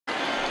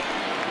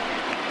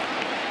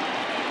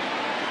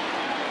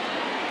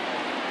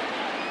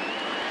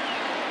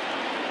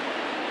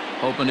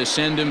Hoping to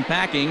send him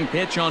packing.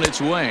 Pitch on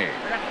its way.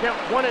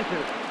 1 and 2.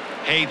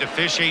 Hey, the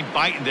fish ain't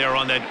biting there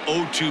on that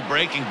 0-2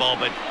 breaking ball,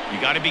 but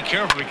you got to be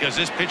careful because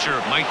this pitcher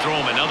might throw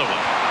him another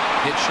one.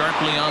 Hit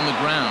sharply on the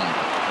ground.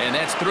 And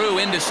that's through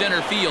into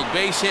center field.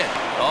 Base hit.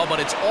 Oh, but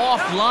it's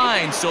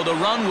offline, so the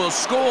run will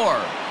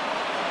score.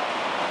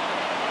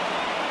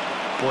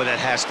 Boy,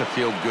 that has to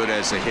feel good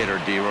as a hitter,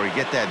 D-Roy. You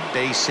get that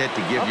base hit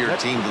to give your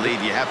team the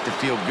lead. You have to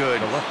feel good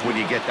when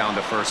you get down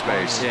to first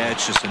base. Yeah,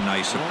 it's just a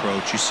nice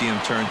approach. You see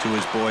him turn to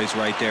his boys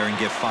right there and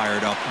get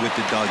fired up with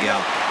the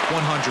dugout.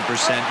 100%.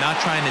 Not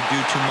trying to do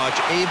too much.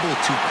 Able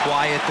to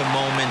quiet the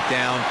moment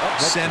down,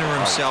 center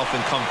himself,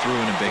 and come through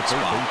in a big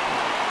spot.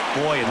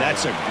 Boy, and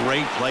that's a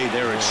great play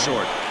there at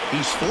short.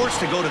 He's forced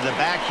to go to the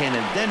backhand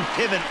and then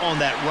pivot on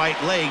that right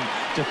leg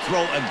to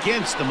throw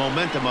against the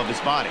momentum of his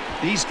body.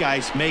 These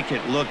guys make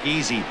it look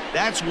easy.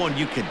 That's one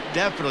you could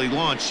definitely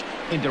launch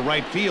into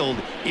right field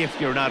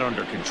if you're not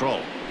under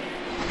control.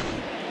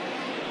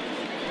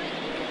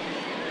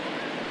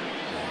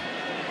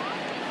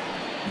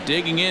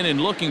 Digging in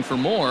and looking for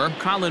more,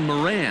 Colin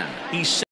Moran. He's